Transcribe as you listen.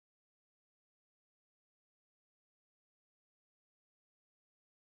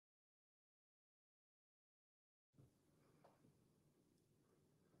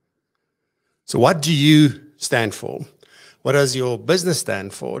So what do you stand for? What does your business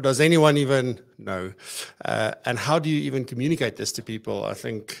stand for? Does anyone even know? And how do you even communicate this to people, I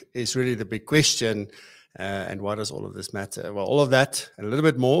think, is really the big question. And why does all of this matter? Well, all of that and a little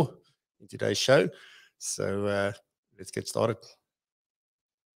bit more in today's show. So let's get started.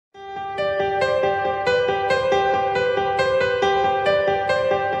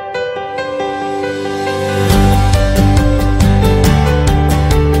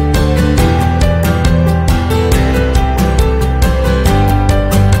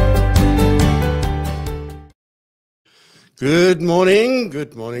 Good morning,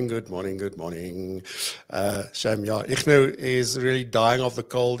 good morning, good morning, good morning. Shame, yeah, Igno is really dying of the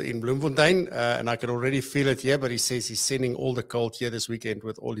cold in Bloemfontein, and I can already feel it here, but he says he's sending all the cold here this weekend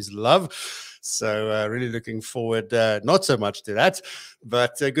with all his love. So really looking forward, not so much to that,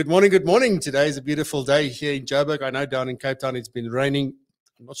 but good morning, good morning. Today is a beautiful day here in Joburg. I know down in Cape Town it's been raining.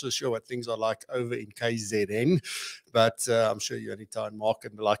 I'm not so sure what things are like over in KZN, but I'm sure you anytime Mark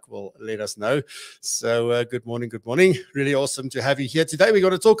and the like will let us know. So good morning, good morning. Really awesome to have you here. Today we're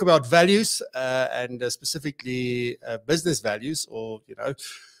going to talk about values and specifically business values, or, you know,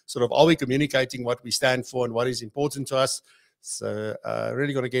 sort of are we communicating what we stand for and what is important to us. So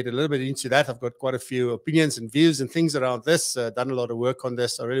really going to get a little bit into that. I've got quite a few opinions and views and things around this, done a lot of work on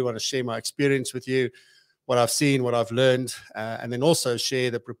this. I really want to share my experience with you, what I've seen, what I've learned, and then also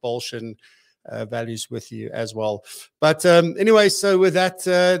share the propulsion values with you as well. But anyway, so with that,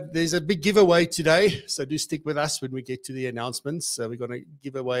 there's a big giveaway today. So do stick with us when we get to the announcements. We're going to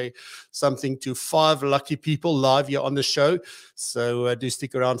give away something to 5 lucky people live here on the show. So do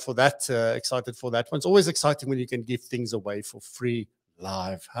stick around for that. Excited for that one. It's always exciting when you can give things away for free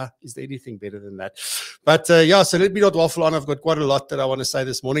live, huh? Is there anything better than that? But yeah, so let me not waffle on. I've got quite a lot that I want to say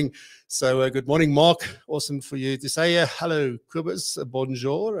this morning. So good morning, Mark. Awesome for you to say hello, Kubus.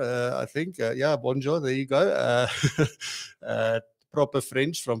 Bonjour, I think. Yeah, bonjour. There you go. Proper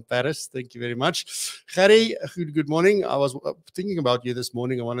French from Paris. Thank you very much. Harry, good morning. I was thinking about you this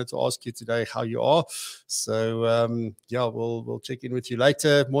morning. I wanted to ask you today how you are. So yeah, we'll check in with you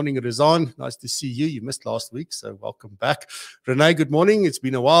later. Morning, Rizan. Nice to see you. You missed last week, so welcome back. Renee, good morning. It's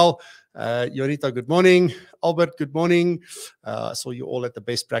been a while. Yonita, good morning. Albert, good morning. I saw you all at the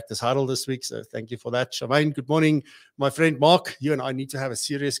best practice huddle this week, so thank you for that. Shamaine, good morning. My friend Mark, you and I need to have a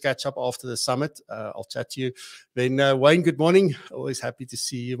serious catch up after the summit. I'll chat to you. Then Wayne, good morning. Always happy to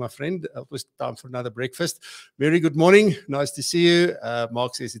see you, my friend. It was time for another breakfast. Mary, good morning. Nice to see you.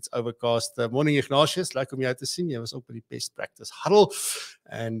 Mark says it's overcast. Morning, Ignatius. Lekker om jou te sien. Jy was ook by die best practice huddle.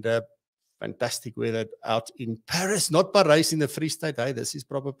 And fantastic weather out in Paris, not Paris in the Free State. Hey, this is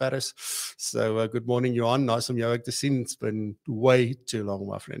proper Paris. So good morning, Johan. Nice om jou ook te sien. It's been way too long,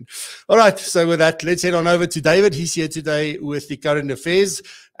 my friend. All right, so with that, let's head on over to David. He's here today with the current affairs.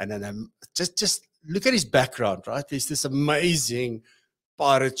 And then just look at his background, right? There's this amazing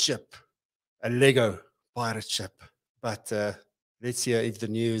pirate ship, a Lego pirate ship. But let's hear if the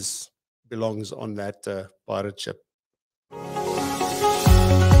news belongs on that pirate ship.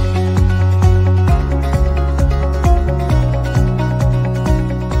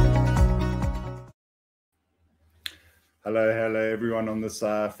 Hello everyone on this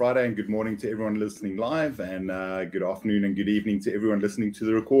Friday, and good morning to everyone listening live, and good afternoon and good evening to everyone listening to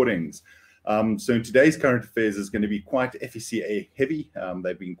the recordings. So in today's current affairs is going to be quite FECA heavy.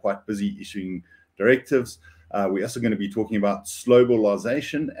 They've been quite busy issuing directives. We're also going to be talking about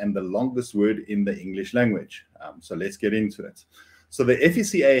globalization and the longest word in the English language. So let's get into it. So the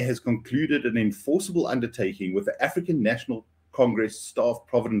FECA has concluded an enforceable undertaking with the African National Congress Staff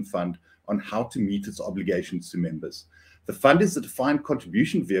Provident Fund on how to meet its obligations to members. The fund is a defined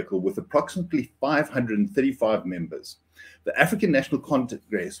contribution vehicle with approximately 535 members. The African National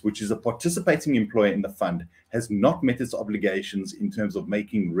Congress, which is a participating employer in the fund, has not met its obligations in terms of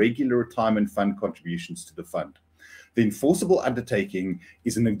making regular retirement fund contributions to the fund. The enforceable undertaking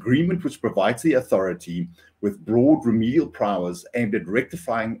is an agreement which provides the authority with broad remedial powers aimed at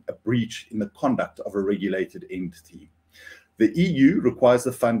rectifying a breach in the conduct of a regulated entity. The EU requires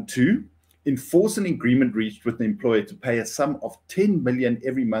the fund to enforce an agreement reached with the employer to pay a sum of 10 million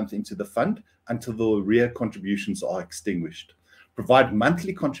every month into the fund until the arrear contributions are extinguished. Provide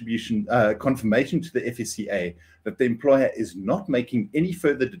monthly confirmation to the FECA that the employer is not making any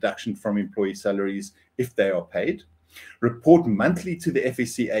further deduction from employee salaries if they are paid. Report monthly to the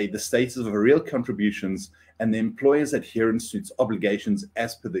FECA the status of arrear contributions and the employer's adherence to its obligations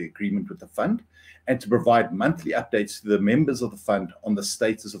as per the agreement with the fund, and to provide monthly updates to the members of the fund on the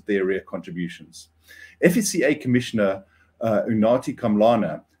status of their arrear contributions. FECA Commissioner Unati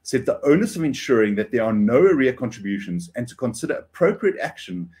Kamlana said the onus of ensuring that there are no arrear contributions and to consider appropriate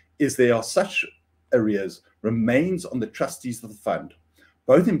action is there are such arrears remains on the trustees of the fund.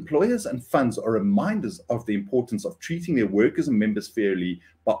 Both employers and funds are reminders of the importance of treating their workers and members fairly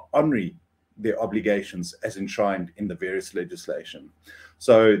by honouring their obligations as enshrined in the various legislation.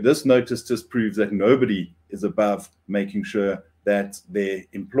 So this notice just proves that nobody is above making sure that their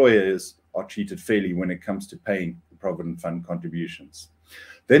employers are treated fairly when it comes to paying the Provident Fund contributions.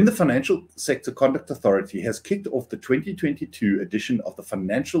 Then the Financial Sector Conduct Authority has kicked off the 2022 edition of the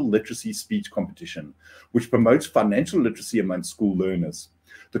Financial Literacy Speech Competition, which promotes financial literacy among school learners.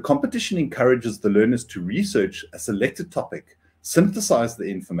 The competition encourages the learners to research a selected topic, synthesize the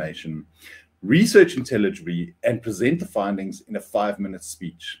information, research intelligibly, and present the findings in a 5-minute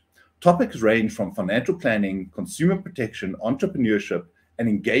speech. Topics range from financial planning, consumer protection, entrepreneurship, and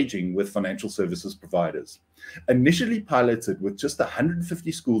engaging with financial services providers. Initially piloted with just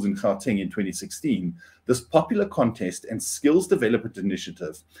 150 schools in Gauteng in 2016, this popular contest and skills development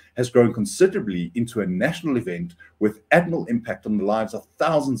initiative has grown considerably into a national event with admirable impact on the lives of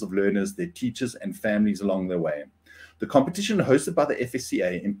thousands of learners, their teachers, and families along their way. The competition, hosted by the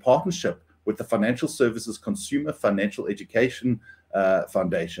FSCA in partnership with the Financial Services Consumer Financial Education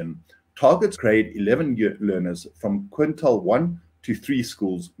Foundation, targets grade 11 learners from quintile 1 to 3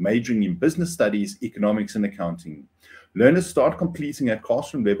 schools majoring in business studies, economics, and accounting. Learners start completing at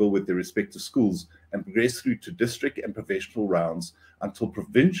classroom level with their respective schools and progress through to district and professional rounds until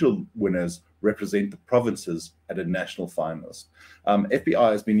provincial winners represent the provinces at a national finalist.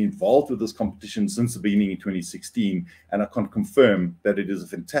 FPI has been involved with this competition since the beginning in 2016, and I can confirm that it is a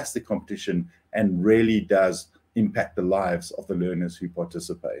fantastic competition and really does impact the lives of the learners who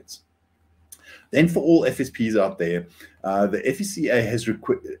participate. Then for all FSPs out there, the FSCA has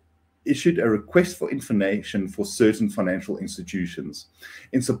issued a request for information for certain financial institutions.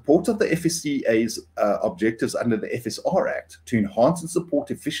 In support of the FSCA's objectives under the FSR Act to enhance and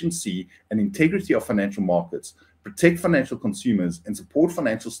support efficiency and integrity of financial markets, protect financial consumers, and support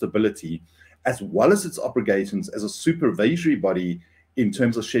financial stability, as well as its obligations as a supervisory body in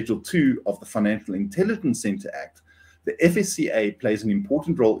terms of Schedule 2 of the Financial Intelligence Center Act, the FSCA plays an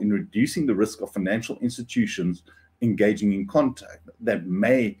important role in reducing the risk of financial institutions engaging in contact that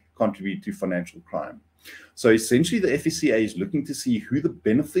may contribute to financial crime. So essentially, the FSCA is looking to see who the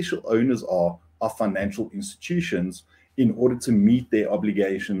beneficial owners are of financial institutions in order to meet their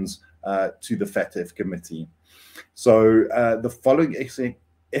obligations to the FATF committee. So the following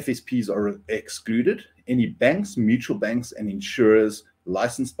FSPs are excluded: any banks, mutual banks, and insurers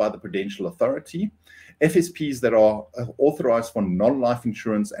licensed by the Prudential Authority, FSPs that are authorized for non-life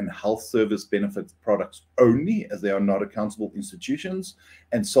insurance and health service benefit products only, as they are not accountable institutions,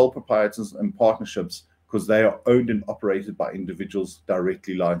 and sole proprietors and partnerships, because they are owned and operated by individuals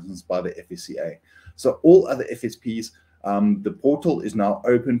directly licensed by the FSCA. So all other FSPs, the portal is now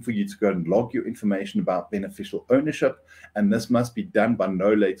open for you to go and log your information about beneficial ownership, and this must be done by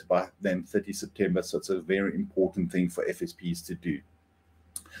no later than 30 September. So it's a very important thing for FSPs to do.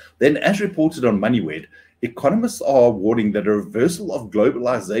 Then, as reported on MoneyWed, economists are warning that a reversal of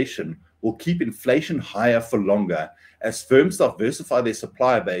globalization will keep inflation higher for longer as firms diversify their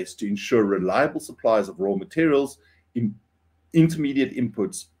supplier base to ensure reliable supplies of raw materials, intermediate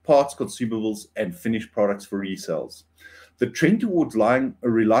inputs, parts, consumables, and finished products for resales. The trend towards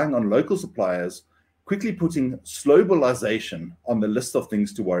relying on local suppliers, quickly putting globalization on the list of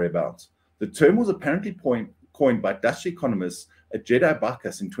things to worry about. The term was apparently coined by Dutch economist Jedi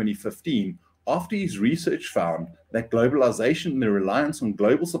Bacchus in 2015 after his research found that globalization and the reliance on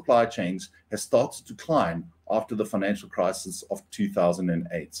global supply chains has started to decline after the financial crisis of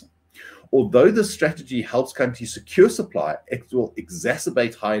 2008. Although this strategy helps countries secure supply, it will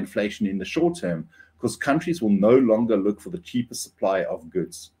exacerbate high inflation in the short term because countries will no longer look for the cheapest supply of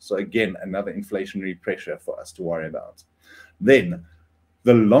goods. So again, another inflationary pressure for us to worry about. Then,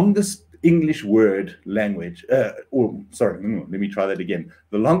 the longest English word language, let me try that again.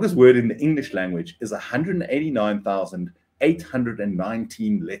 The longest word in the English language is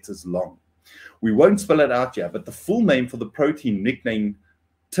 189,819 letters long. We won't spell it out yet, but the full name for the protein nicknamed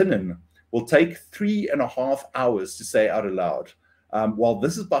tinnin will take 3.5 hours to say out aloud. While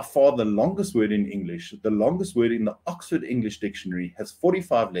this is by far the longest word in English, the longest word in the Oxford English Dictionary has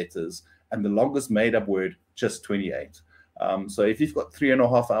 45 letters, and the longest made-up word just 28. So if you've got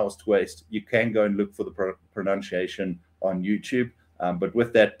 3.5 hours to waste, you can go and look for the pronunciation on YouTube. But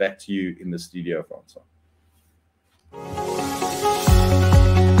with that, back to you in the studio, Francois.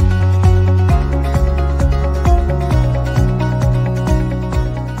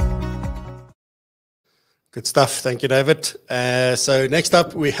 Good stuff. Thank you, David. So next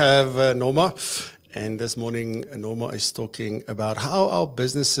up, we have Norma. And this morning, Norma is talking about how our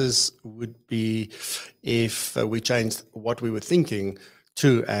businesses would be if we changed what we were thinking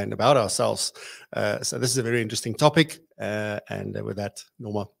to and about ourselves. So this is a very interesting topic. And with that,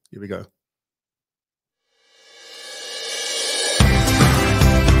 Norma, here we go.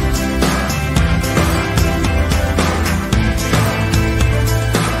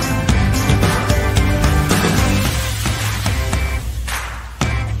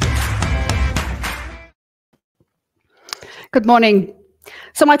 Good morning.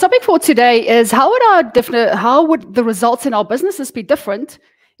 So my topic for today is how would the results in our businesses be different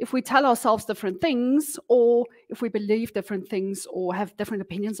if we tell ourselves different things, or if we believe different things, or have different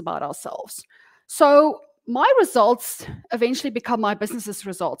opinions about ourselves. So my results eventually become my business's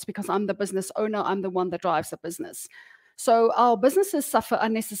results because I'm the business owner. I'm the one that drives the business. So our businesses suffer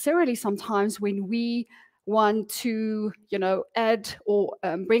unnecessarily sometimes when we want to, add or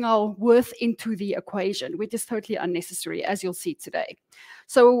bring our worth into the equation, which is totally unnecessary, as you'll see today.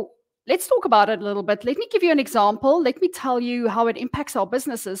 So let's talk about it a little bit. Let me give you an example. Let me tell you how it impacts our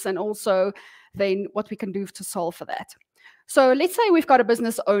businesses and also then what we can do to solve for that. So let's say we've got a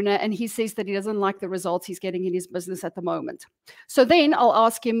business owner and he says that he doesn't like the results he's getting in his business at the moment. So then I'll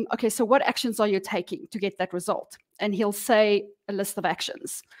ask him, okay, so what actions are you taking to get that result? And he'll say a list of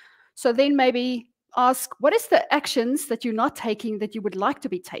actions. So then maybe ask, what is the actions that you're not taking that you would like to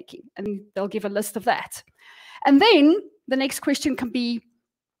be taking? And they'll give a list of that. And then the next question can be,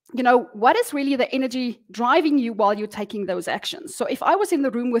 what is really the energy driving you while you're taking those actions? So if I was in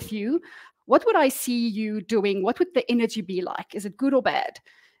the room with you, what would I see you doing? What would the energy be like? Is it good or bad?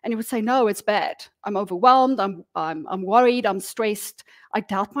 And you would say, no, it's bad. I'm overwhelmed. I'm worried. I'm stressed. I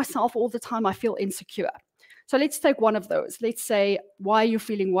doubt myself all the time. I feel insecure. So let's take one of those. Let's say, why are you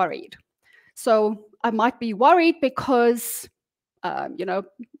feeling worried? So I might be worried because, I'm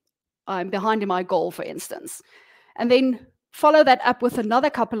behind in my goal, for instance. And then follow that up with another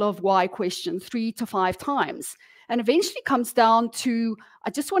couple of why questions, 3 to 5 times. And eventually comes down to, I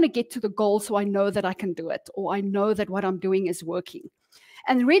just want to get to the goal so I know that I can do it, or I know that what I'm doing is working.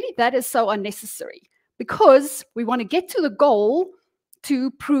 And really that is so unnecessary because we want to get to the goal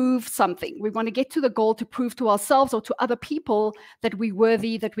to prove something. We want to get to the goal to prove to ourselves or to other people that we're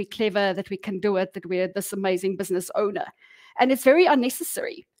worthy, that we're clever, that we can do it, that we're this amazing business owner. And it's very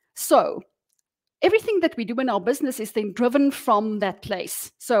unnecessary. So everything that we do in our business is then driven from that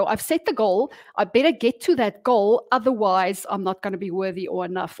place. So I've set the goal. I better get to that goal. Otherwise, I'm not going to be worthy or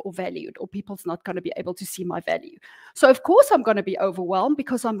enough or valued, or people's not going to be able to see my value. So of course, I'm going to be overwhelmed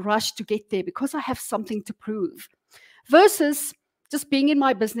because I'm rushed to get there because I have something to prove. Versus just being in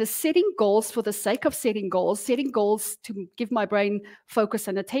my business, setting goals for the sake of setting goals to give my brain focus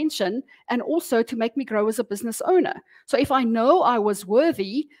and attention, and also to make me grow as a business owner. So if I know I was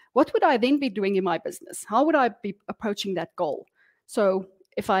worthy, what would I then be doing in my business? How would I be approaching that goal? So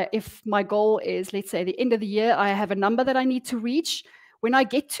if my goal is, let's say, the end of the year, I have a number that I need to reach. When I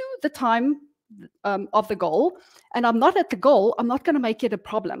get to the time of the goal, and I'm not at the goal, I'm not going to make it a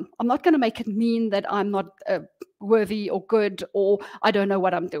problem. I'm not going to make it mean that I'm not worthy or good, or I don't know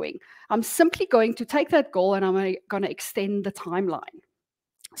what I'm doing. I'm simply going to take that goal and I'm going to extend the timeline.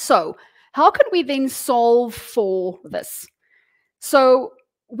 So how can we then solve for this? So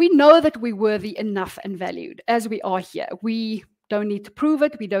we know that we're worthy enough and valued as we are here. We don't need to prove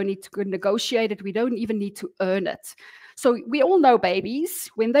it. We don't need to negotiate it. We don't even need to earn it. So we all know babies,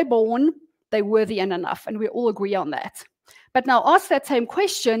 when they're born, they're worthy and enough, and we all agree on that. But now ask that same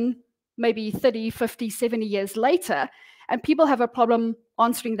question maybe 30, 50, 70 years later, and people have a problem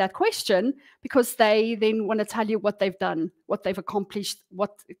answering that question because they then want to tell you what they've done, what they've accomplished,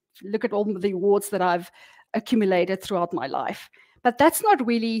 look at all the awards that I've accumulated throughout my life. But that's not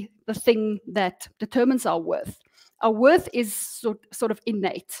really the thing that determines our worth. Our worth is sort of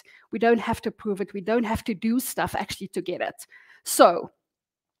innate. We don't have to prove it. We don't have to do stuff actually to get it. So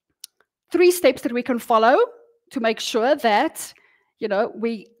 3 steps that we can follow to make sure that,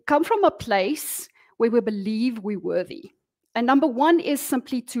 we come from a place where we believe we're worthy. And number 1 is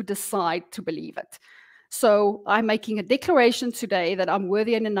simply to decide to believe it. So I'm making a declaration today that I'm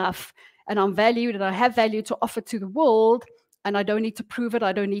worthy and enough, and I'm valued, and I have value to offer to the world, and I don't need to prove it.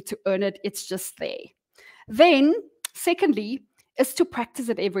 I don't need to earn it. It's just there. Then, secondly, is to practice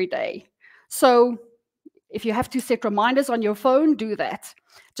it every day. So if you have to set reminders on your phone, do that.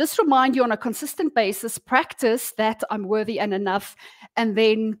 Just remind you on a consistent basis, practice that I'm worthy and enough, and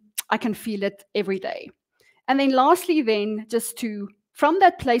then I can feel it every day. And then lastly, then, just from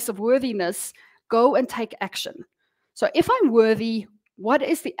that place of worthiness, go and take action. So if I'm worthy, what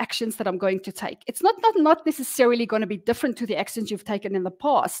is the actions that I'm going to take? It's not necessarily going to be different to the actions you've taken in the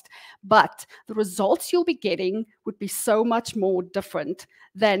past, but the results you'll be getting would be so much more different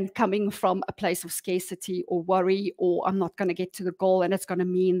than coming from a place of scarcity or worry, or I'm not going to get to the goal and it's going to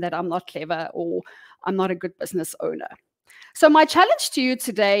mean that I'm not clever or I'm not a good business owner. So my challenge to you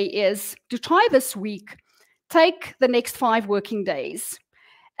today is to try this week, take the next 5 working days,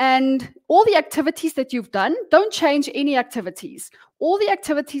 and all the activities that you've done, don't change any activities. All the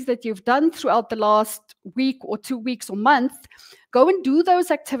activities that you've done throughout the last week or 2 weeks or month, go and do those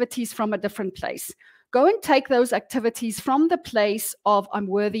activities from a different place. Go and take those activities from the place of I'm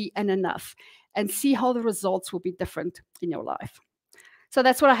worthy and enough, and see how the results will be different in your life. So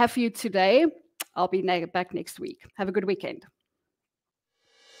that's what I have for you today. I'll be back next week. Have a good weekend.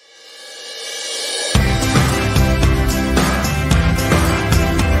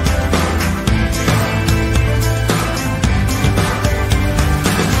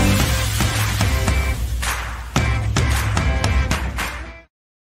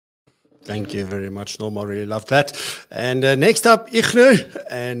 Thank you very much, Norma. I really love that. And next up, Igno,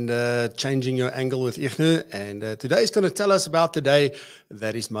 and changing your angle with Igno. And today is going to tell us about the day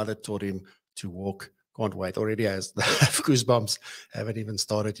that his mother taught him to walk. Can't wait. Already has goosebumps. Haven't even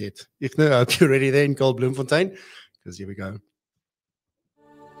started yet. Igno, I hope you're ready there in cold Bloemfontein, because here we go.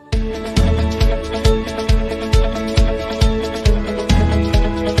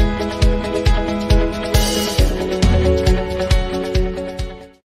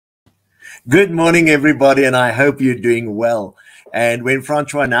 Good morning, everybody, and I hope you're doing well. And when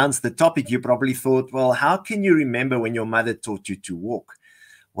Francois announced the topic, you probably thought, well, how can you remember when your mother taught you to walk?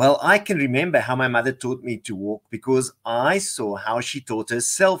 Well, I can remember how my mother taught me to walk because I saw how she taught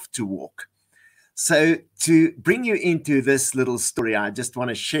herself to walk. So to bring you into this little story, I just want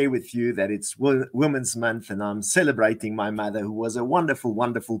to share with you that it's Women's Month, and I'm celebrating my mother, who was a wonderful,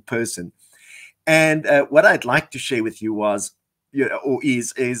 wonderful person. And what I'd like to share with you was,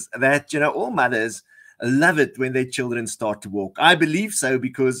 is that, all mothers love it when their children start to walk. I believe so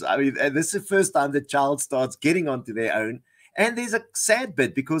because, this is the first time the child starts getting onto their own. And there's a sad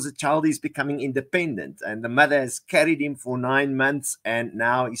bit because the child is becoming independent and the mother has carried him for 9 months and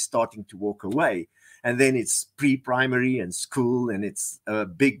now he's starting to walk away. And then it's pre-primary and school and it's a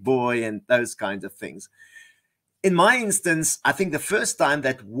big boy and those kinds of things. In my instance, I think the first time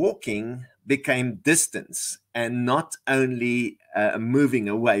that walking became distance and not only moving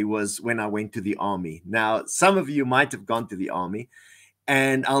away was when I went to the army. Now, some of you might have gone to the army,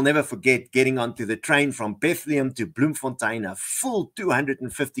 and I'll never forget getting onto the train from Bethlehem to Bloemfontein, a full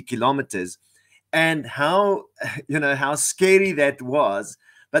 250 kilometers, and how scary that was.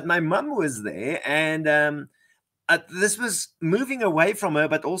 But my mum was there, and this was moving away from her,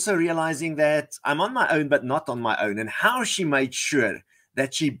 but also realizing that I'm on my own, but not on my own, and how she made sure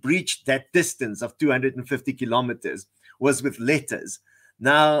that she breached that distance of 250 kilometers was with letters.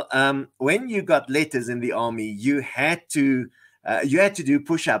 Now, when you got letters in the army, you had to do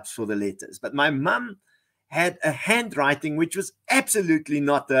push-ups for the letters. But my mum had a handwriting which was absolutely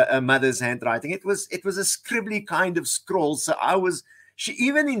not a mother's handwriting. It was a scribbly kind of scroll. So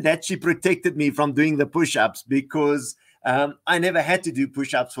even in that, she protected me from doing the push-ups because I never had to do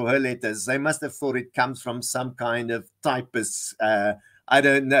push-ups for her letters. They must have thought it comes from some kind of typist. I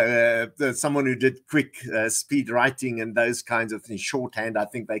don't know, someone who did quick speed writing and those kinds of things, shorthand, I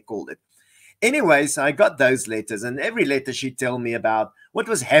think they called it. Anyway, so I got those letters, and every letter she'd tell me about what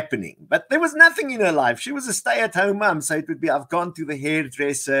was happening. But there was nothing in her life. She was a stay-at-home mum, so it would be, I've gone to the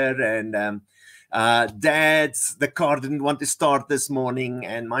hairdresser, and Dad's, the car didn't want to start this morning,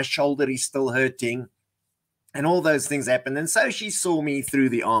 and my shoulder is still hurting, and all those things happened. And so she saw me through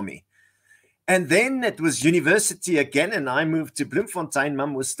the army. And then it was university again, and I moved to Bloemfontein.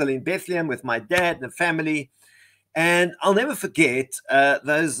 Mum was still in Bethlehem with my dad and the family. And I'll never forget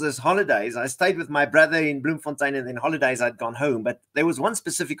those holidays. I stayed with my brother in Bloemfontein, and then holidays I'd gone home. But there was one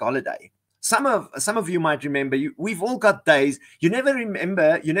specific holiday. Some of you might remember. We've all got days. You never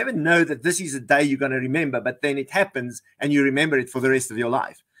remember. You never know that this is a day you're going to remember. But then it happens, and you remember it for the rest of your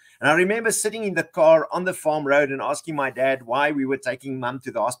life. And I remember sitting in the car on the farm road and asking my dad why we were taking Mum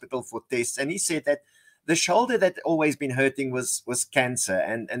to the hospital for tests. And he said that the shoulder that had always been hurting was cancer.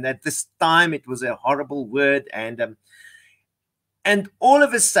 And at this time, it was a horrible word. And all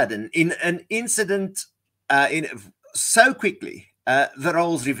of a sudden, in an incident, so quickly, the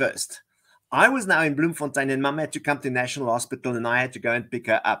roles reversed. I was now in Bloemfontein, and Mum had to come to National Hospital, and I had to go and pick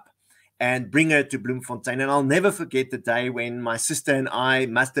her up and bring her to Bloemfontein. And I'll never forget the day when my sister and I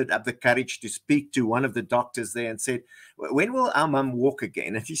mustered up the courage to speak to one of the doctors there and said, when will our mum walk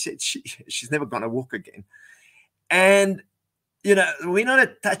again? And he said, she's never going to walk again. And you know, we're not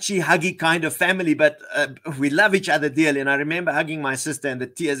a touchy, huggy kind of family, but we love each other dearly. And I remember hugging my sister and the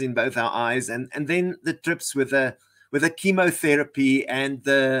tears in both our eyes. And then the trips with the chemotherapy and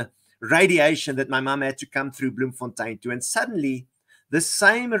the radiation that my mum had to come through Bloemfontein to. And suddenly, the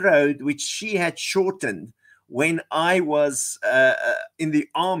same road which she had shortened when I was in the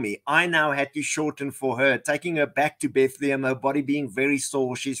army, I now had to shorten for her, taking her back to Bethlehem, her body being very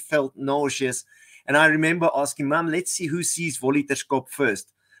sore. She's felt nauseous. And I remember asking, Mum, let's see who sees Voliterskop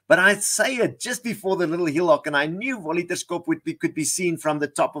first. But I'd say it just before the little hillock, and I knew Voliterskop could be seen from the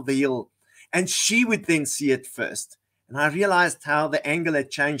top of the hill. And she would then see it first. And I realized how the angle had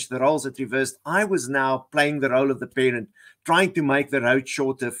changed, the roles had reversed. I was now playing the role of the parent, trying to make the road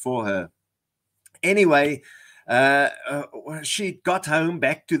shorter for her. Anyway, she got home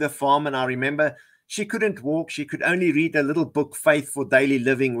back to the farm, and I remember she couldn't walk. She could only read a little book, Faith for Daily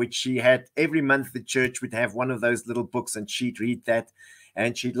Living, which she had every month. The church would have one of those little books, and she'd read that,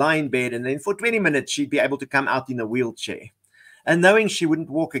 and she'd lie in bed, and then for 20 minutes, she'd be able to come out in a wheelchair. And knowing she wouldn't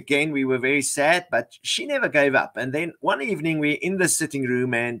walk again, we were very sad, but she never gave up. And then one evening, we're in the sitting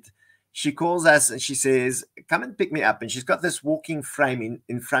room, and she calls us, and she says, come and pick me up. And she's got this walking frame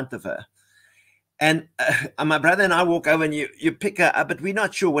in front of her. And my brother and I walk over, and you pick her up, but we're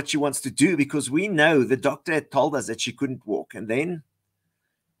not sure what she wants to do, because we know the doctor had told us that she couldn't walk. And then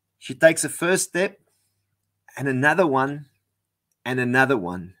she takes a first step, and another one, and another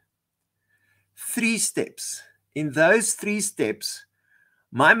one. 3 steps. In those 3 steps,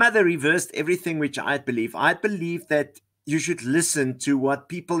 my mother reversed everything which I believe. I believe that you should listen to what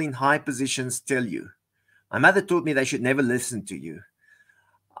people in high positions tell you. My mother taught me they should never listen to you.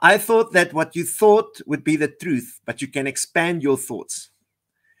 I thought that what you thought would be the truth, but you can expand your thoughts.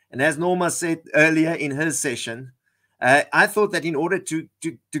 And as Norma said earlier in her session, I thought that in order to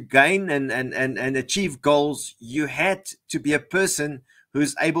gain and achieve goals, you had to be a person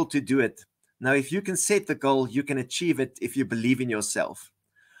who's able to do it. Now, if you can set the goal, you can achieve it if you believe in yourself.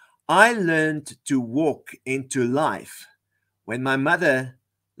 I learned to walk into life when my mother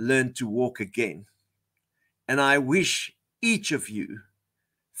learned to walk again. And I wish each of you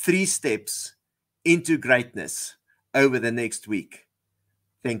 3 steps into greatness over the next week.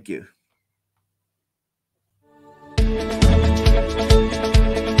 Thank you.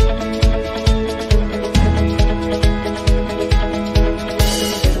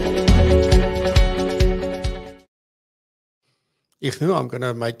 Igno, I'm going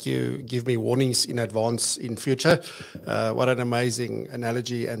to make you give me warnings in advance in future. What an amazing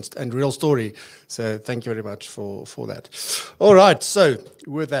analogy and real story. So thank you very much for that. All right. So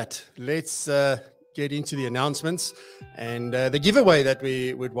with that, let's get into the announcements and the giveaway that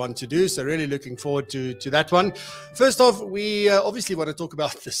we would want to do. So really looking forward to that one. First off, we obviously want to talk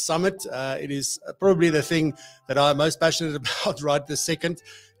about the summit. It is probably the thing that I'm most passionate about right this second,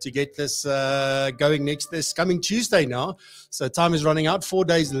 to get this going this coming Tuesday now. So time is running out, 4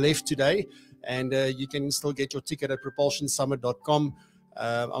 days left today, and you can still get your ticket at propulsionsummit.com.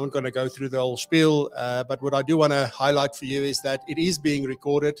 I'm not going to go through the whole spiel, but what I do want to highlight for you is that it is being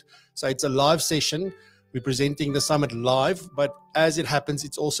recorded. So it's a live session. We're presenting the summit live, but as it happens,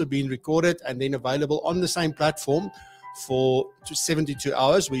 it's also being recorded and then available on the same platform for 72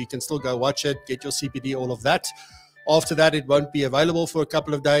 hours, where you can still go watch it, get your CPD, all of that. After that, it won't be available for a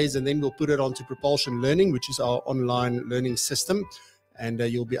couple of days, and then we'll put it onto Propulsion Learning, which is our online learning system, and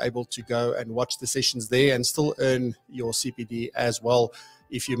you'll be able to go and watch the sessions there and still earn your CPD as well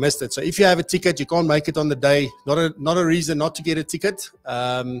if you missed it. So if you have a ticket, you can't make it on the day, not a reason not to get a ticket.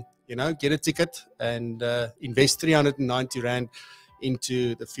 You know, get a ticket and invest 390 Rand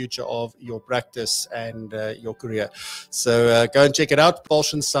into the future of your practice and your career. So go and check it out,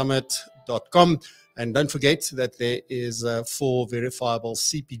 propulsionsummit.com. And don't forget that there is 4 verifiable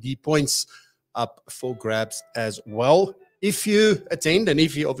CPD points up for grabs as well. If you attend, and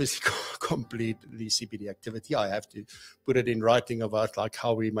if you obviously complete the CPD activity, I have to put it in writing about like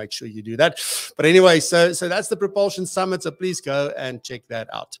how we make sure you do that. But anyway, so that's the Propulsion Summit. So please go and check that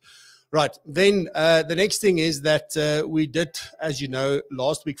out. Right, then the next thing is that we did, as you know,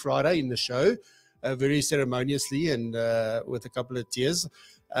 last week Friday in the show, very ceremoniously and with a couple of tears,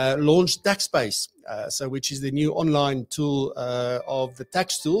 launched TaxSpace, which is the new online tool of the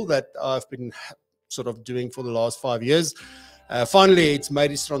tax tool that I've been sort of doing for the last 5 years. Finally, it's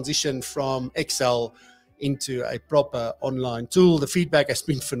made its transition from Excel into a proper online tool. The feedback has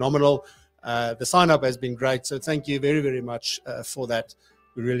been phenomenal. The sign up has been great. So thank you very, very much for that.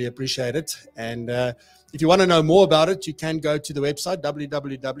 We really appreciate it. And if you want to know more about it, you can go to the website,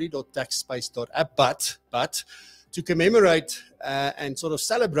 www.taxspace.app. But to commemorate and sort of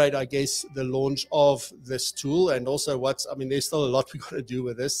celebrate, I guess, the launch of this tool. And also there's still a lot we've got to do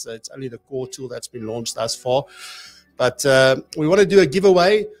with this. It's only the core tool that's been launched thus far. But we want to do a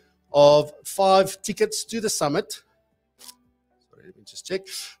giveaway of 5 tickets to the summit. Sorry, let me just check.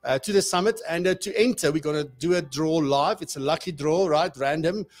 To the summit. And to enter, we're going to do a draw live. It's a lucky draw, right?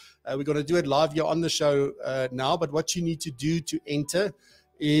 Random. We're going to do it live here on the show now. But what you need to do to enter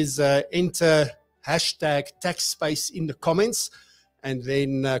is enter hashtag tax space in the comments, and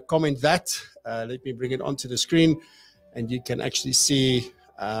then comment that. Let me bring it onto the screen, and you can actually see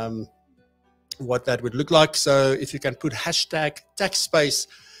what that would look like. So if you can put hashtag tax space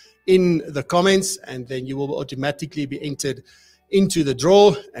in the comments, and then you will automatically be entered into the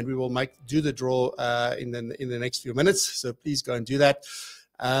draw, and we will do the draw in the next few minutes. So please go and do that.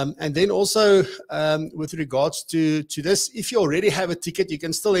 And then also with regards to this, if you already have a ticket, you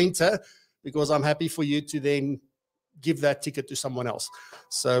can still enter, because I'm happy for you to then give that ticket to someone else.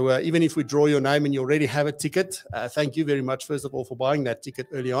 So even if we draw your name and you already have a ticket, thank you very much, first of all, for buying that ticket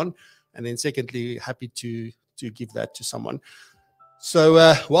early on. And then secondly, happy to give that to someone.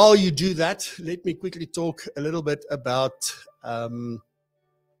 So while you do that, let me quickly talk a little bit about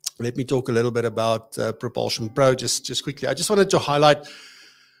PROpulsion Pro, just quickly. I just wanted to highlight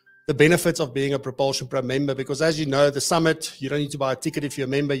the benefits of being a PROpulsion Pro member, because as you know, the summit, you don't need to buy a ticket. If you're a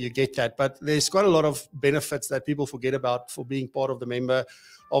member, you get that. But there's quite a lot of benefits that people forget about for being part of the member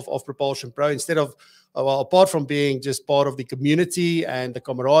of PROpulsion Pro. Apart from being just part of the community and the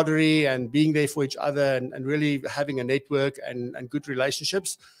camaraderie and being there for each other and really having a network and good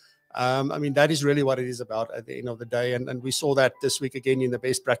relationships, that is really what it is about at the end of the day. And we saw that this week again in the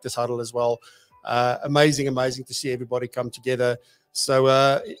best practice huddle as well. Amazing to see everybody come together.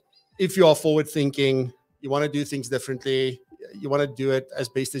 So if you are forward thinking, you want to do things differently, you want to do it as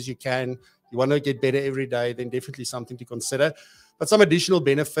best as you can, you want to get better every day, then definitely something to consider. But some additional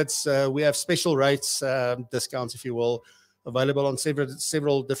benefits, we have special rates, discounts, if you will, available on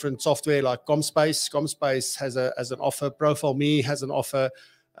several different software like ComSpace. ComSpace has an offer. Profile.me has an offer.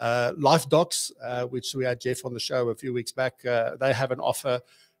 LifeDocs, which we had Jeff on the show a few weeks back, they have an offer.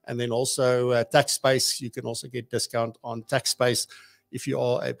 And then also TaxSpace, you can also get discount on TaxSpace if you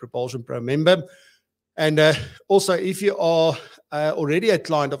are a PROpulsion Pro member. And also, if you are already a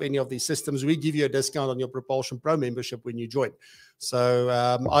client of any of these systems, we give you a discount on your PROpulsion Pro membership when you join. So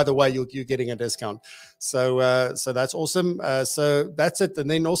either way, you're getting a discount. So that's awesome. So that's it. And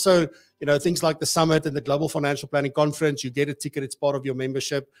then also, things like the summit and the Global Financial Planning Conference, you get a ticket. It's part of your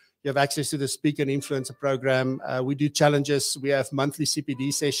membership. You have access to the Speaker and Influencer program. We do challenges. We have monthly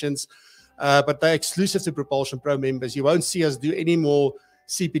CPD sessions, but they're exclusive to PROpulsion Pro members. You won't see us do any more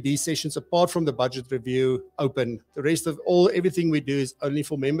CPD sessions apart from the budget review open. The rest of everything we do is only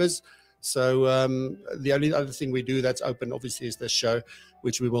for members. So the only other thing we do that's open, obviously, is this show,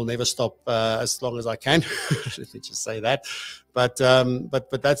 which we will never stop as long as I can. Let me just say that. But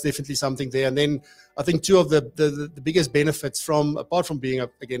that's definitely something there. And then I think two of the biggest benefits apart from being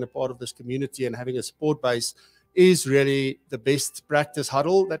again a part of this community and having a support base is really the best practice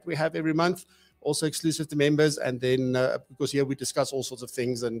huddle that we have every month, also exclusive to members. And then because here we discuss all sorts of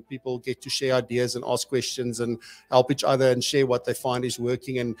things and people get to share ideas and ask questions and help each other and share what they find is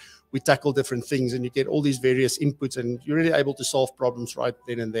working, and we tackle different things and you get all these various inputs and you're really able to solve problems right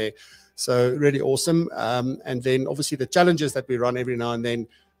then and there. So really awesome. And then obviously the challenges that we run every now and then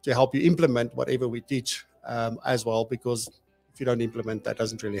to help you implement whatever we teach as well, because if you don't implement, that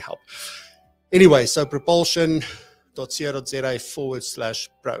doesn't really help. Anyway, so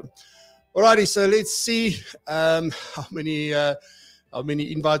propulsion.co.za/pro. Alrighty, so let's see how many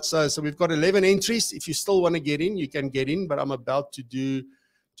invites. So we've got 11 entries. If you still want to get in, you can get in, but I'm about to do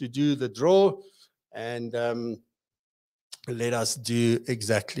the draw, and let us do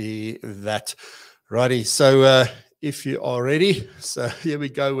exactly that. Righty, so if you are ready, so here we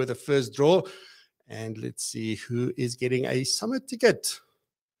go with the first draw, and let's see who is getting a summit ticket.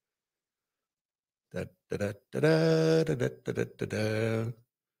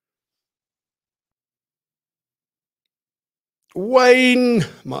 Wayne,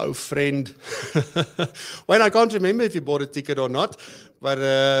 my old friend. Wayne, I can't remember if you bought a ticket or not,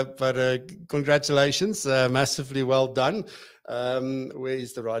 but congratulations, massively well done. Where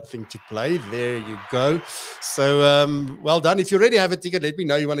is the right thing to play? There you go. So well done. If you already have a ticket, let me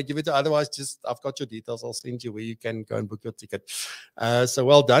know you want to give it to. Otherwise, just I've got your details. I'll send you where you can go and book your ticket. So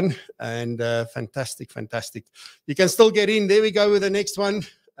well done, and fantastic. You can still get in. There we go with the next one.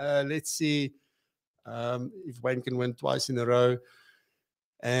 Let's see if Wayne can win twice in a row.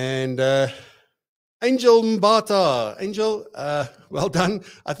 And Angel Mbata. Angel, well done.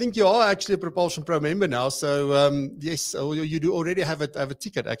 I think you are actually a Propulsion Pro member now. So yes, you do already have a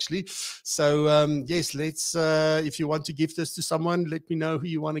ticket actually. So yes, let's, if you want to gift this to someone, let me know who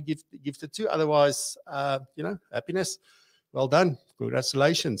you want to gift it to. Otherwise, you know, happiness. Well done.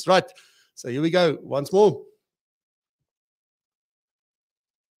 Congratulations. Right. So here we go. Once more.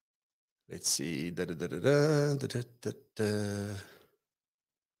 Let's see.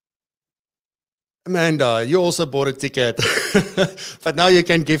 Amanda, you also bought a ticket, but now you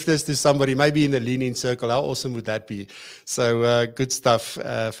can give this to somebody, maybe in the lean-in circle. How awesome would that be? So good stuff.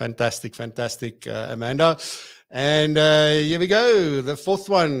 Fantastic, fantastic, Amanda. And here we go. The fourth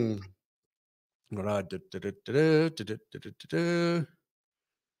one. All right.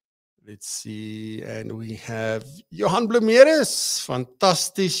 Let's see. And we have Johan Blomeres.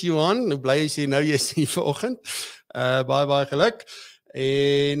 Fantastisch, Johan. Nou bly as jy nou jy is hier vanoggend. Baie geluk.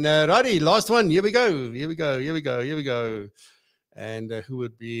 And righty, last one. Here we go. Here we go. And who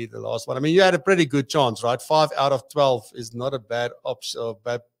would be the last one? I mean, you had a pretty good chance, right? 5 out of 12 is not a bad option, or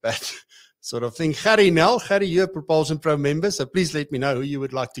bad sort of thing. Harry, you're a Propulsion Pro member, so please let me know who you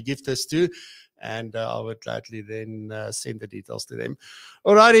would like to give this to, and I would gladly then send the details to them.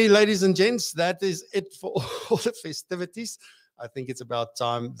 Alrighty, ladies and gents, that is it for all the festivities. I think it's about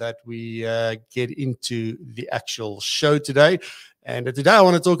time that we get into the actual show today. And today I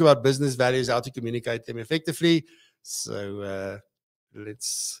want to talk about business values, how to communicate them effectively. So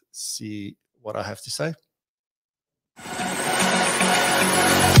let's see what I have to say.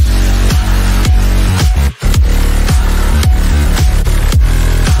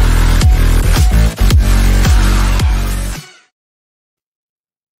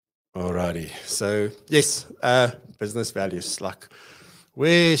 Alrighty, so yes, business values, like,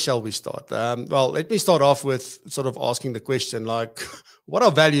 where shall we start? Well, let me start off with sort of asking the question, like, what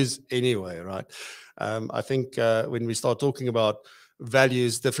are values anyway, right? I think when we start talking about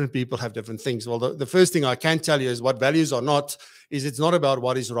values, different people have different things. Well, the first thing I can tell you is what values are not, is it's not about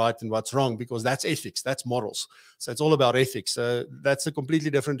what is right and what's wrong, because that's ethics, that's morals. So it's all about ethics. So that's a completely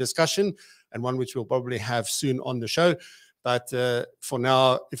different discussion, and one which we'll probably have soon on the show. But for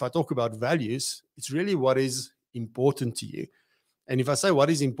now, if I talk about values, it's really what is important to you. And if I say what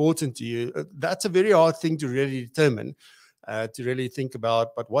is important to you, that's a very hard thing to really determine, to really think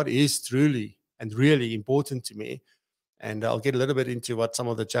about, but what is truly and really important to me. And I'll get a little bit into what some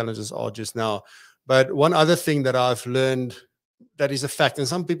of the challenges are just now. But one other thing that I've learned that is a fact, and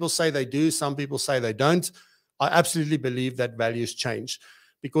some people say they do, some people say they don't. I absolutely believe that values change,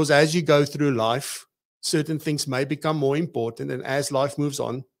 because as you go through life, certain things may become more important, and as life moves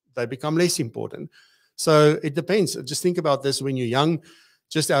on, they become less important. So it depends. Just think about this when you're young,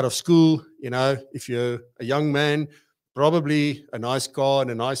 just out of school, you know, if you're a young man, probably a nice car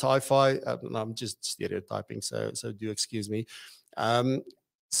and a nice hi-fi. I'm just stereotyping, so do excuse me.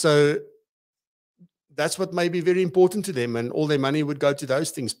 So that's what may be very important to them, and all their money would go to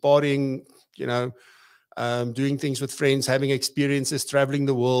those things, partying, you know, doing things with friends, having experiences, traveling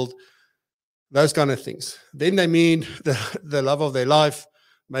the world, those kind of things. Then they meet the love of their life.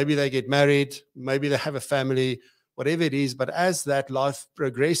 Maybe they get married, maybe they have a family, whatever it is. But as that life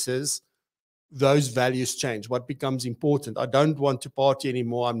progresses, those values change. What becomes important? I don't want to party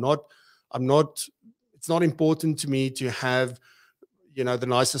anymore. It's not important to me to have, you know, the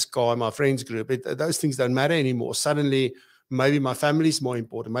nicest car in my friends group. Those things don't matter anymore. Suddenly, maybe my family is more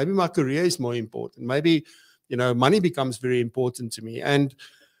important. Maybe my career is more important. Maybe, you know, money becomes very important to me. And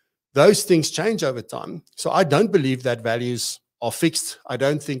those things change over time. So I don't believe that values are fixed. I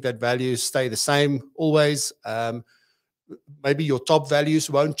don't think that values stay the same always. Maybe your top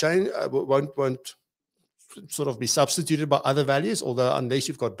values won't change, won't sort of be substituted by other values, although unless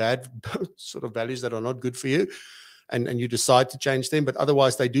you've got bad sort of values that are not good for you, and you decide to change them, but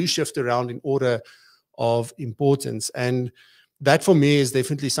otherwise they do shift around in order of importance. And that for me is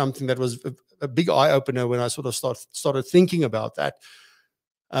definitely something that was a big eye-opener when I sort of started thinking about that.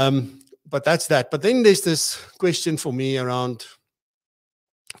 But that's that. But then there's this question for me around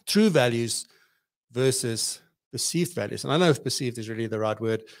true values versus perceived values. And I don't know if perceived is really the right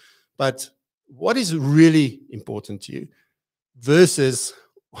word, but what is really important to you versus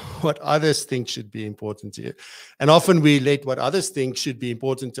what others think should be important to you? And often we let what others think should be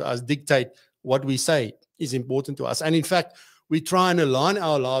important to us dictate what we say is important to us. And in fact, we try and align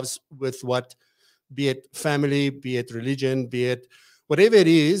our lives with what, be it family, be it religion, be it whatever it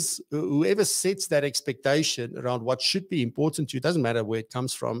is, whoever sets that expectation around what should be important to you, doesn't matter where it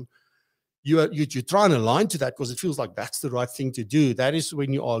comes from, you try and align to that because it feels like that's the right thing to do. That is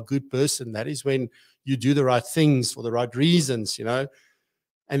when you are a good person. That is when you do the right things for the right reasons, you know.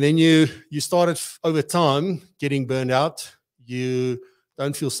 And then you started over time getting burned out. You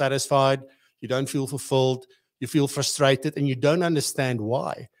don't feel satisfied. You don't feel fulfilled. You feel frustrated, and you don't understand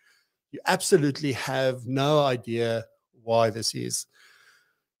why. You absolutely have no idea why this is.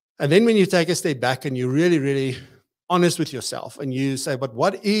 And then when you take a step back and you're really, really honest with yourself and you say, but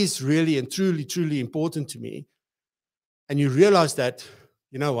what is really and truly, truly important to me? And you realize that,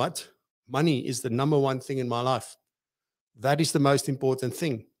 you know what? Money is the number one thing in my life. That is the most important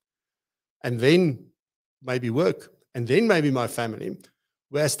thing. And then maybe work, and then maybe my family.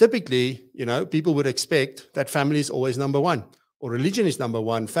 Whereas typically, you know, people would expect that family is always number one, or religion is number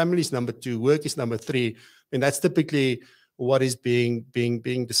one, family is number two, work is number three. And that's typically what is being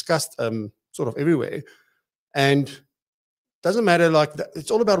discussed sort of everywhere. And it doesn't matter, like,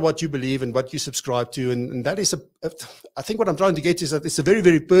 it's all about what you believe and what you subscribe to. And that is, I think what I'm trying to get is that it's a very,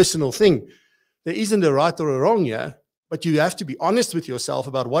 very personal thing. There isn't a right or a wrong here, but you have to be honest with yourself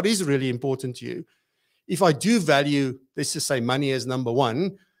about what is really important to you. If I do value, let's just say, money as number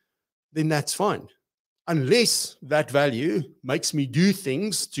one, then that's fine. Unless that value makes me do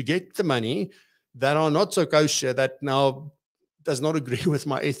things to get the money that are not so kosher, that now does not agree with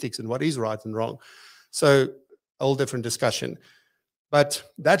my ethics and what is right and wrong. So a whole different discussion. But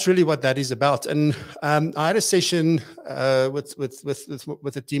that's really what that is about. And I had a session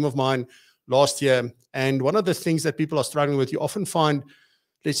with a team of mine last year. And one of the things that people are struggling with, you often find,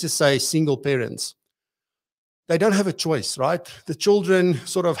 let's just say, single parents. They don't have a choice, right? The children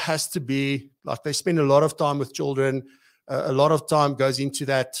sort of has to be, like, they spend a lot of time with children. A lot of time goes into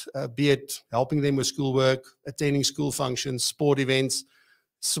that, be it helping them with schoolwork, attending school functions, sport events,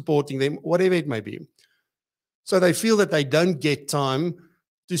 supporting them, whatever it may be. So they feel that they don't get time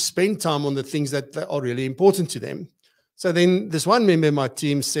to spend time on the things that are really important to them. So then this one member of my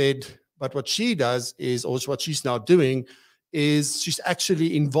team said, but what she does is, or what she's now doing, is she's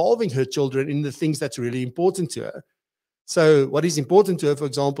actually involving her children in the things that's really important to her. So what is important to her, for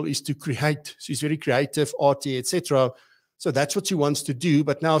example, is to create. She's very creative, arty, etc. So that's what she wants to do.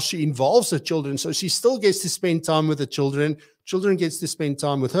 But now she involves her children. So she still gets to spend time with the children. Children gets to spend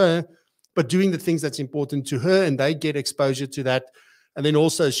time with her, but doing the things that's important to her, and they get exposure to that. And then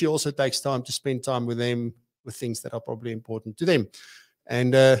also, she also takes time to spend time with them with things that are probably important to them.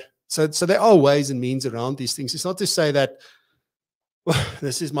 And so there are ways and means around these things. It's not to say that, well,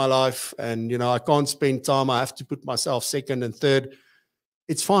 this is my life and, you know, I can't spend time. I have to put myself second and third.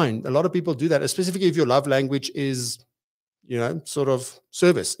 It's fine. A lot of people do that, specifically if your love language is, you know, sort of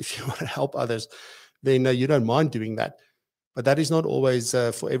service. If you want to help others, then you don't mind doing that. But that is not always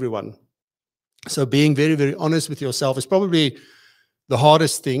for everyone. So being very, very honest with yourself is probably the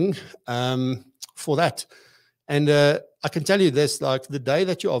hardest thing for that. And I can tell you this, like, the day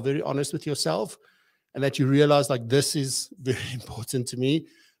that you are very honest with yourself and that you realize, like, this is very important to me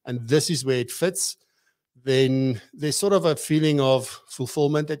and this is where it fits, then there's sort of a feeling of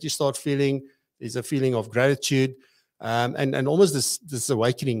fulfillment that you start feeling. There's a feeling of gratitude and almost this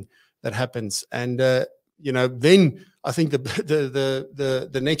awakening that happens. And, you know, then I think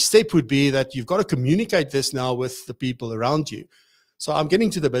the next step would be that you've got to communicate this now with the people around you. So I'm getting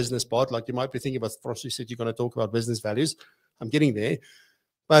to the business part. Like, you might be thinking about, Francois, you said you're going to talk about business values. I'm getting there.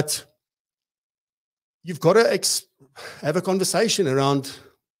 But you've got to have a conversation around,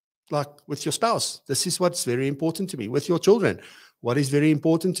 like, with your spouse. This is what's very important to me. With your children, what is very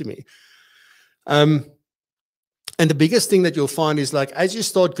important to me. And the biggest thing that you'll find is, like, as you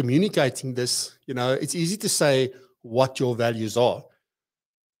start communicating this, you know, it's easy to say what your values are,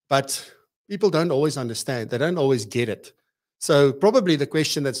 but people don't always understand. They don't always get it. So probably the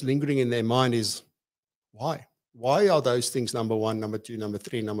question that's lingering in their mind is, why? Why are those things number one, number two, number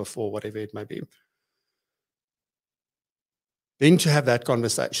three, number four, whatever it may be? Then to have that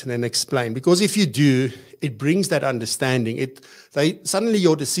conversation and explain, because if you do, it brings that understanding. Suddenly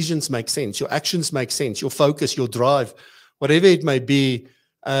your decisions make sense, your actions make sense, your focus, your drive, whatever it may be,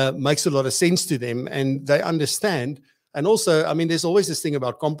 makes a lot of sense to them, and they understand. And also, I mean, there's always this thing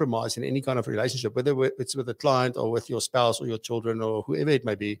about compromise in any kind of relationship, whether it's with a client or with your spouse or your children or whoever it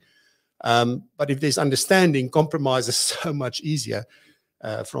may be. But if there's understanding, compromise is so much easier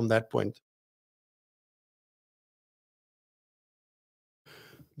from that point.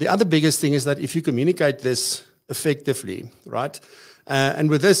 The other biggest thing is that if you communicate this effectively, right? And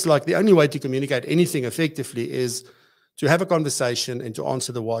with this, like, the only way to communicate anything effectively is to have a conversation and to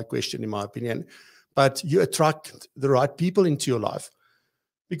answer the why question, in my opinion. But you attract the right people into your life,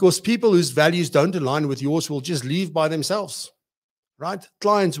 because people whose values don't align with yours will just leave by themselves, right?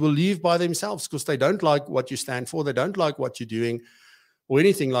 Clients will leave by themselves because they don't like what you stand for. They don't like what you're doing or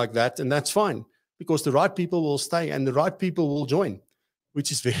anything like that. And that's fine, because the right people will stay and the right people will join.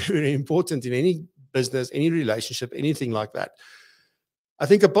 which is very, very important in any business, any relationship, anything like that. I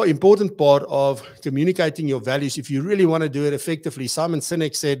think an important part of communicating your values, if you really want to do it effectively, Simon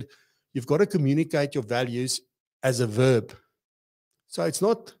Sinek said, you've got to communicate your values as a verb. So it's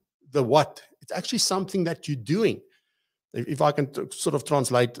not the what, it's actually something that you're doing. If I can sort of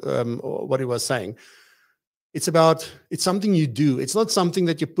translate what he was saying, it's something you do. It's not something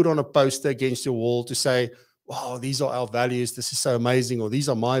that you put on a poster against your wall to say, wow, these are our values, this is so amazing, or these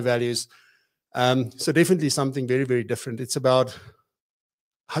are my values. So definitely something very, very different. It's about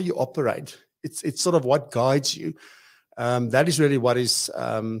how you operate. It's sort of what guides you. That is really what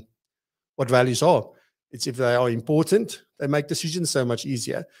values are. It's if they are important, they make decisions so much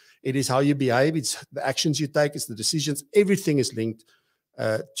easier. It is how you behave. It's the actions you take. It's the decisions. Everything is linked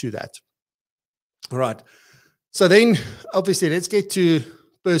to that. All right. So then, obviously, let's get to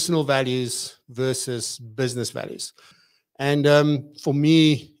personal values versus business values. And for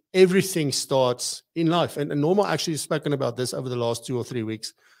me, everything starts in life. And Norma actually has spoken about this over the last 2 or 3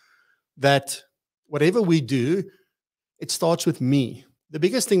 weeks, that whatever we do, it starts with me. The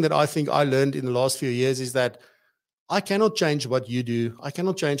biggest thing that I think I learned in the last few years is that I cannot change what you do. I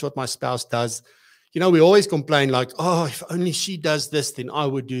cannot change what my spouse does. You know, we always complain like, oh, if only she does this, then I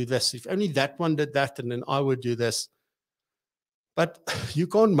would do this. If only that one did that, and then I would do this. But you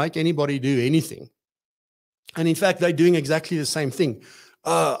can't make anybody do anything. And in fact, they're doing exactly the same thing.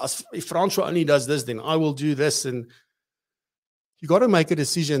 If Francois only does this, then I will do this. And you got to make a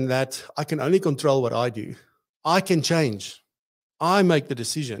decision that I can only control what I do. I can change. I make the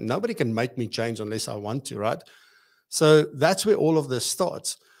decision. Nobody can make me change unless I want to, right? So that's where all of this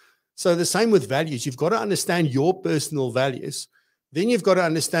starts. So the same with values. You've got to understand your personal values. Then you've got to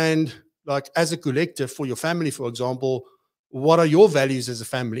understand, like as a collective for your family, for example, what are your values as a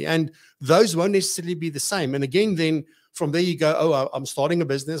family? And those won't necessarily be the same. And again, then from there you go, oh, I'm starting a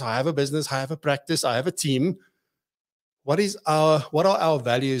business. I have a practice. I have a team. What are our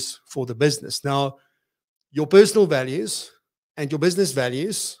values for the business? Now, your personal values and your business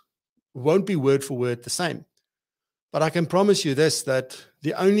values won't be word for word the same. But I can promise you this, that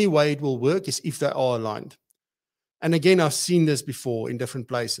the only way it will work is if they are aligned. And again, I've seen this before in different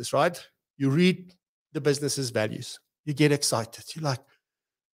places, right? You read the business's values. You get excited. You're like,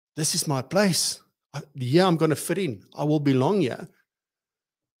 this is my place. Yeah, I'm going to fit in. I will belong here.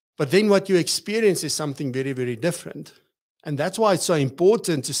 But then what you experience is something very, very different. And that's why it's so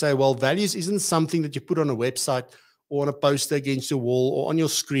important to say, well, values isn't something that you put on a website or on a poster against your wall or on your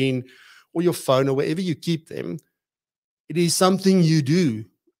screen or your phone or wherever you keep them. It is something you do.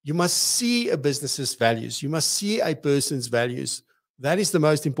 You must see a business's values. You must see a person's values. That is the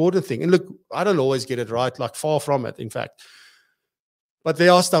most important thing. And look, I don't always get it right, like far from it, in fact. But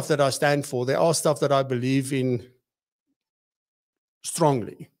there are stuff that I stand for. There are stuff that I believe in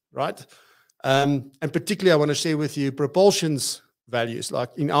strongly, right? And particularly, I want to share with you PROpulsion's values,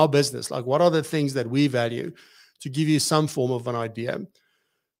 like in our business. Like, what are the things that we value, to give you some form of an idea.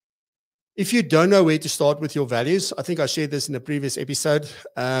 If you don't know where to start with your values, I think I shared this in a previous episode.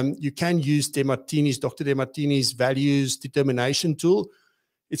 You can use Dr. Demartini's values determination tool.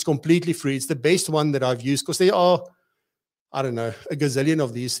 It's completely free. It's the best one that I've used because there are, I don't know, a gazillion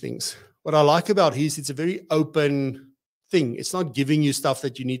of these things. What I like about his, it's a very open thing. It's not giving you stuff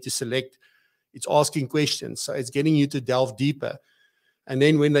that you need to select. It's asking questions. So it's getting you to delve deeper. And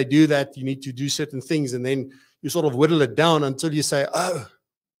then when they do that, you need to do certain things. And then you sort of whittle it down until you say, oh,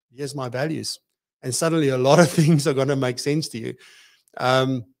 here's my values. And suddenly a lot of things are going to make sense to you.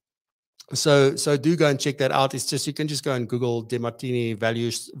 So do go and check that out. It's just, you can just go and Google Demartini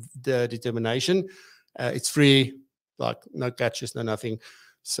values determination. It's free, like no catches, no nothing.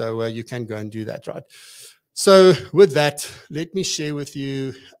 So you can go and do that, right? So with that, let me share with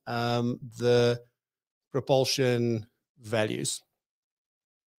you the PROpulsion values.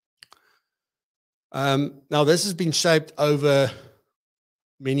 Now, this has been shaped over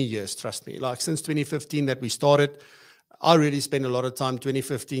many years, trust me. Like since 2015 that we started, I really spent a lot of time,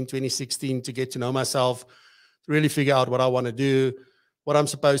 2015, 2016, to get to know myself, really figure out what I want to do, what I'm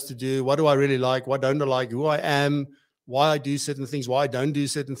supposed to do, what do I really like, what don't I like, who I am, why I do certain things, why I don't do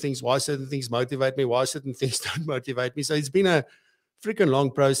certain things, why certain things motivate me, why certain things don't motivate me. So it's been a freaking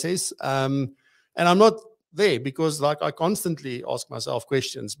long process. And I'm not there because like I constantly ask myself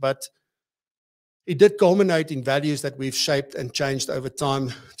questions, but it did culminate in values that we've shaped and changed over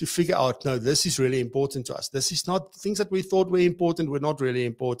time to figure out, no, this is really important to us. This is not things that we thought were important, were not really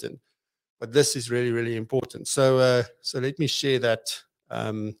important, but this is really, really important. So, so let me share that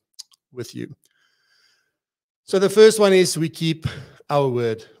with you. So the first one is we keep our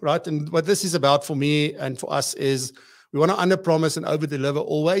word, right? And what this is about for me and for us is We want to under-promise and over-deliver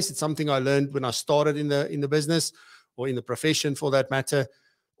always. It's something I learned when I started in the business, or in the profession for that matter.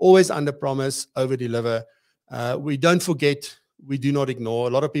 Always under-promise, over-deliver. We don't forget, we do not ignore.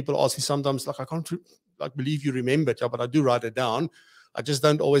 A lot of people ask me sometimes, like, I can't believe you remembered, yeah, but I do write it down. I just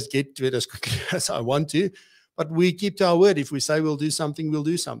don't always get to it as quickly as I want to. But we keep to our word. If we say we'll do something, we'll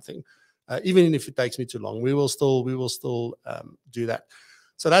do something. Even if it takes me too long, we will still do that.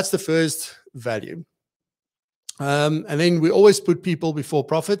 So that's the first value. And then we always put people before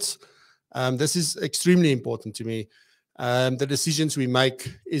profits. This is extremely important to me. The decisions we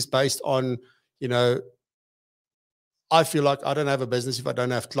make is based on, you know, I feel like I don't have a business if I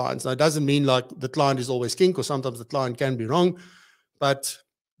don't have clients. Now, it doesn't mean like the client is always king, because sometimes the client can be wrong. But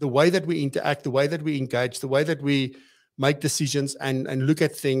the way that we interact, the way that we engage, the way that we make decisions and look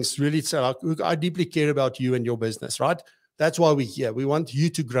at things, really say, like, look, I deeply care about you and your business, right? That's why we're here. We want you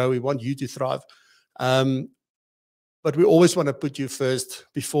to grow. We want you to thrive. But we always want to put you first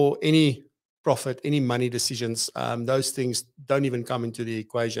before any profit, any money decisions. Those things don't even come into the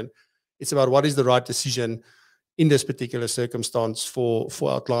equation. It's about what is the right decision in this particular circumstance for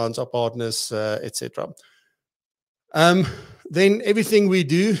our clients, our partners, etc. Then everything we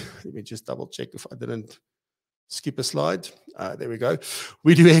do, let me just double check if I didn't skip a slide. There we go.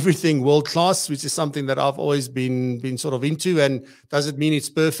 We do everything world class, which is something that I've always been sort of into. And does it mean it's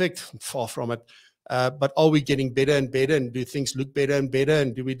perfect? Far from it. But are we getting better and better, and do things look better and better,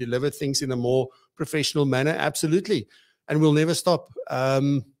 and do we deliver things in a more professional manner? Absolutely. And we'll never stop.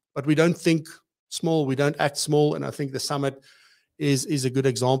 But we don't think small. We don't act small. And I think the summit is a good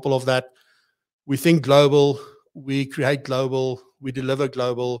example of that. We think global. We create global. We deliver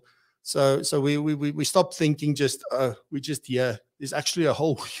global. So we stop thinking just, we're just here. There's actually a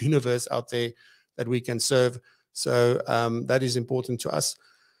whole universe out there that we can serve. So that is important to us.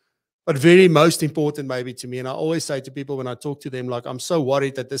 But very most important maybe to me, and I always say to people when I talk to them, like, I'm so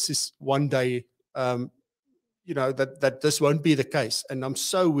worried that this is one day, you know, that this won't be the case. And I'm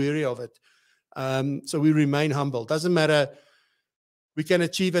so weary of it. So we remain humble. Doesn't matter. We can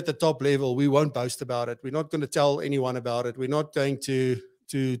achieve at the top level. We won't boast about it. We're not going to tell anyone about it. We're not going to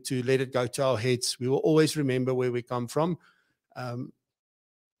let it go to our heads. We will always remember where we come from.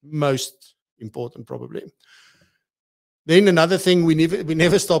 Most important, probably. Then another thing, we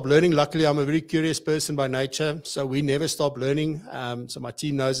never stop learning. Luckily, I'm a very curious person by nature, so we never stop learning. So my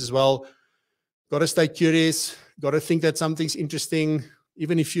team knows as well. Got to stay curious. Got to think that something's interesting,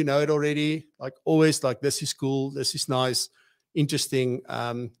 even if you know it already. Like always, like, this is cool. This is nice, interesting.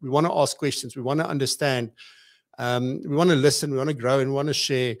 We want to ask questions. We want to understand. We want to listen. We want to grow, and we want to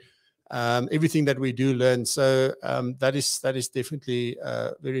share everything that we do learn. So that is definitely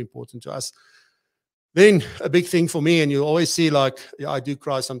very important to us. Then a big thing for me, and you always see, like, yeah, I do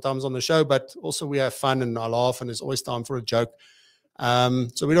cry sometimes on the show, but also we have fun and I laugh, and there's always time for a joke.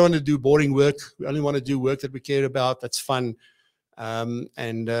 So we don't want to do boring work. We only want to do work that we care about, that's fun, and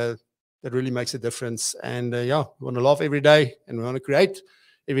that really makes a difference. And yeah, we want to laugh every day, and we want to create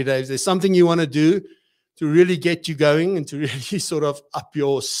every day. If there's something you want to do to really get you going and to really sort of up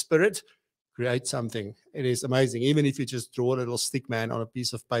your spirit, create something. It is amazing. Even if you just draw a little stick man on a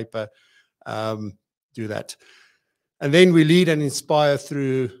piece of paper, do that. And then we lead and inspire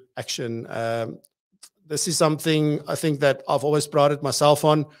through action. This is something I think that I've always prided myself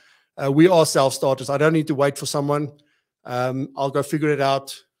on. We are self-starters. I don't need to wait for someone. I'll go figure it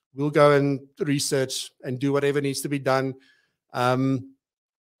out. We'll go and research and do whatever needs to be done. A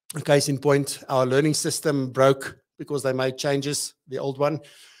case in point, our learning system broke because they made changes, the old one.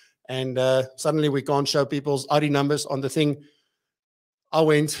 And suddenly we can't show people's ID numbers on the thing.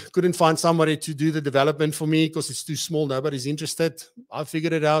 I couldn't find somebody to do the development for me because it's too small. Nobody's interested. I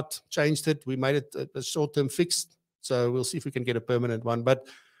figured it out, changed it. We made it a short-term fix. So we'll see if we can get a permanent one. But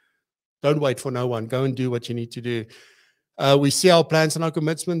don't wait for no one. Go and do what you need to do. We see our plans and our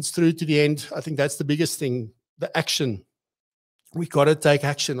commitments through to the end. I think that's the biggest thing, the action. We got to take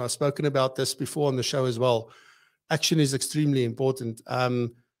action. I've spoken about this before on the show as well. Action is extremely important.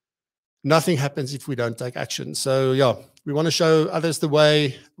 Nothing happens if we don't take action. So yeah, we want to show others the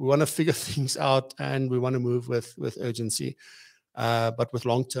way. We want to figure things out, and we want to move with urgency, but with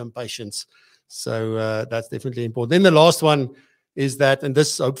long-term patience. So that's definitely important. Then the last one is that, and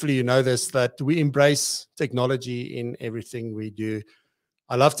this, hopefully you know this, that we embrace technology in everything we do.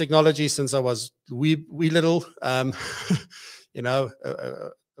 I love technology since I was wee little, you know,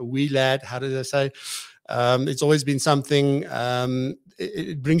 a wee lad, how did I say? It's always been something,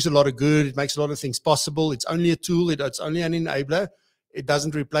 it brings a lot of good. It makes a lot of things possible. It's only a tool. It's only an enabler. It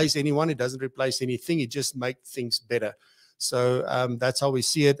doesn't replace anyone. It doesn't replace anything. It just makes things better. So that's how we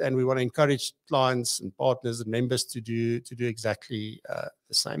see it, and we want to encourage clients and partners and members to do exactly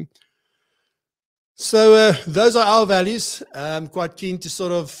the same. So those are our values. I'm quite keen to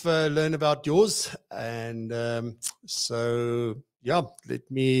sort of learn about yours, and so yeah,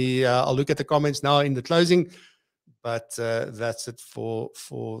 I'll look at the comments now in the closing, but that's it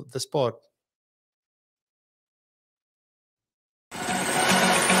for this part.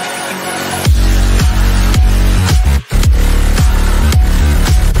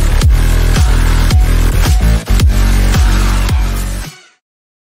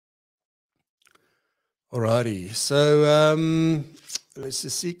 Alrighty, so let's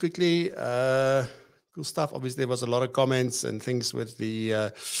just see quickly. Cool stuff. Obviously, there was a lot of comments and things with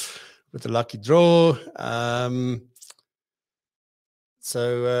the lucky draw.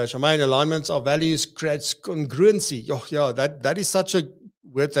 So Shamaine, alignments of values creates congruency. Oh, yeah, that is such a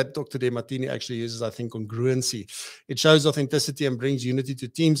word that Dr. De Martini actually uses, I think, congruency. It shows authenticity and brings unity to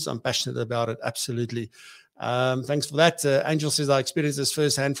teams. I'm passionate about it, absolutely. Thanks for that. Angel says, I experienced this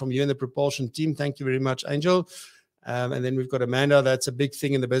firsthand from you and the Propulsion team. Thank you very much, Angel. And then we've got Amanda. That's a big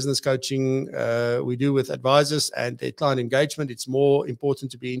thing in the business coaching we do with advisors and their client engagement. It's more important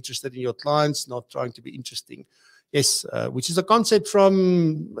to be interested in your clients, not trying to be interesting. Yes, which is a concept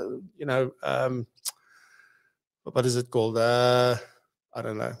from, what is it called? I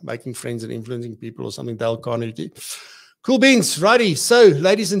don't know, making friends and influencing people or something, Dale Carnegie. Cool beans, righty. So,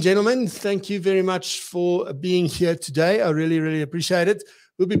 ladies and gentlemen, thank you very much for being here today. I really, really appreciate it.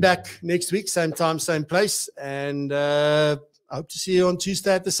 We'll be back next week, same time, same place. And I hope to see you on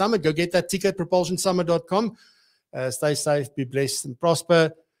Tuesday at the summit. Go get that ticket, propulsionsummit.com. Stay safe, be blessed and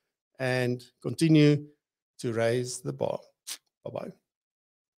prosper, and continue to raise the bar. Bye-bye.